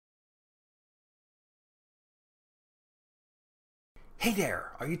Hey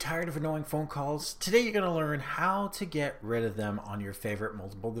there, are you tired of annoying phone calls? Today you're going to learn how to get rid of them on your favorite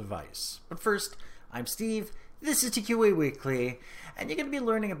mobile device. But first, I'm Steve, this is TQA Weekly, and you're going to be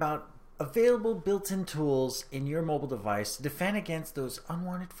learning about available built-in tools in your mobile device to defend against those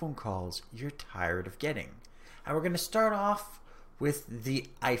unwanted phone calls you're tired of getting. And we're going to start off with the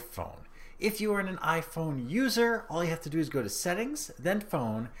iPhone. If you are an iPhone user, all you have to do is go to Settings, then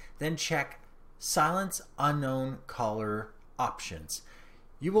Phone, then check Silence Unknown Caller Options.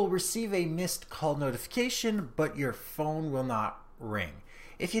 You will receive a missed call notification, but your phone will not ring.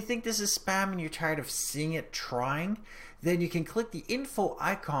 If you think this is spam and you're tired of seeing it trying, then you can click the info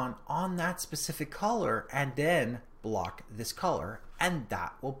icon on that specific caller and then block this caller, and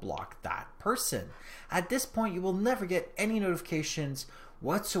that will block that person. At this point, you will never get any notifications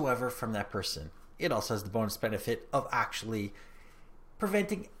whatsoever from that person. It also has the bonus benefit of actually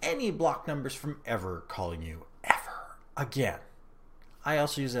preventing any blocked numbers from ever calling you ever again. I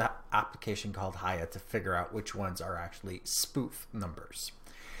also use an application called Hiya to figure out which ones are actually spoof numbers.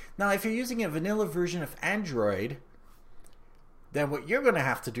 Now, if you're using a vanilla version of Android, then what you're going to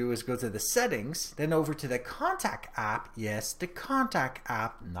have to do is go to the settings, then over to the contact app. Yes, the contact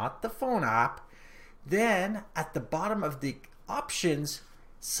app, not the phone app. Then at the bottom of the options,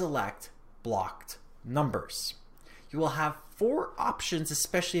 select blocked numbers. You will have 4 options,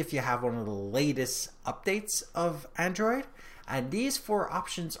 especially if you have one of the latest updates of Android. And these 4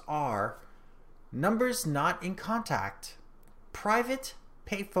 options are numbers not in contact, private,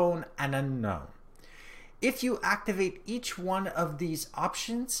 payphone, and unknown. If you activate each one of these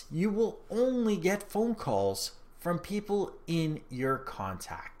options, you will only get phone calls from people in your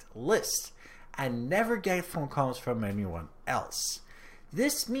contact list and never get phone calls from anyone else.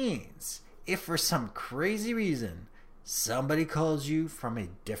 This means if for some crazy reason somebody calls you from a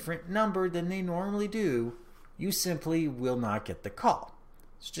different number than they normally do, you simply will not get the call.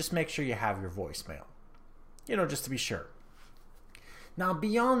 So just make sure you have your voicemail, just to be sure. Now,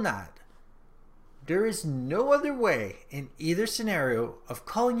 beyond that, there is no other way in either scenario of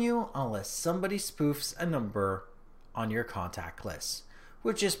calling you unless somebody spoofs a number on your contact list,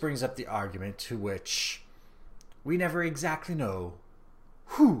 which just brings up the argument to which we never exactly know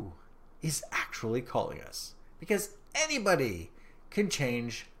who is actually calling us, because anybody can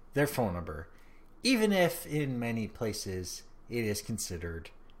change their phone number, even if in many places it is considered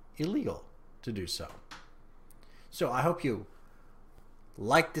illegal to do so. So I hope you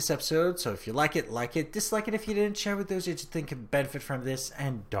like this episode. So if you like it, dislike it if you didn't, share with those that you think could benefit from this,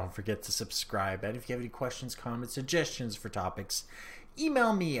 and don't forget to subscribe. And if you have any questions, comments, suggestions for topics,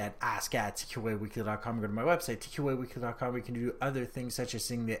 email me at ask@tqaweekly.com. Go to my website, tqaweekly.com. We can do other things such as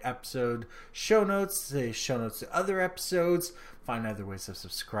seeing the episode show notes, the show notes to other episodes, find other ways of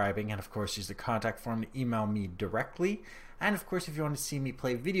subscribing, and of course use the contact form to email me directly. And of course, if you want to see me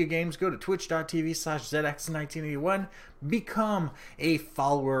play video games, go to twitch.tv/ZX1981, become a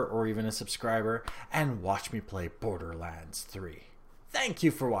follower or even a subscriber, and watch me play Borderlands 3. Thank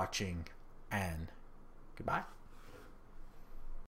you for watching, and goodbye.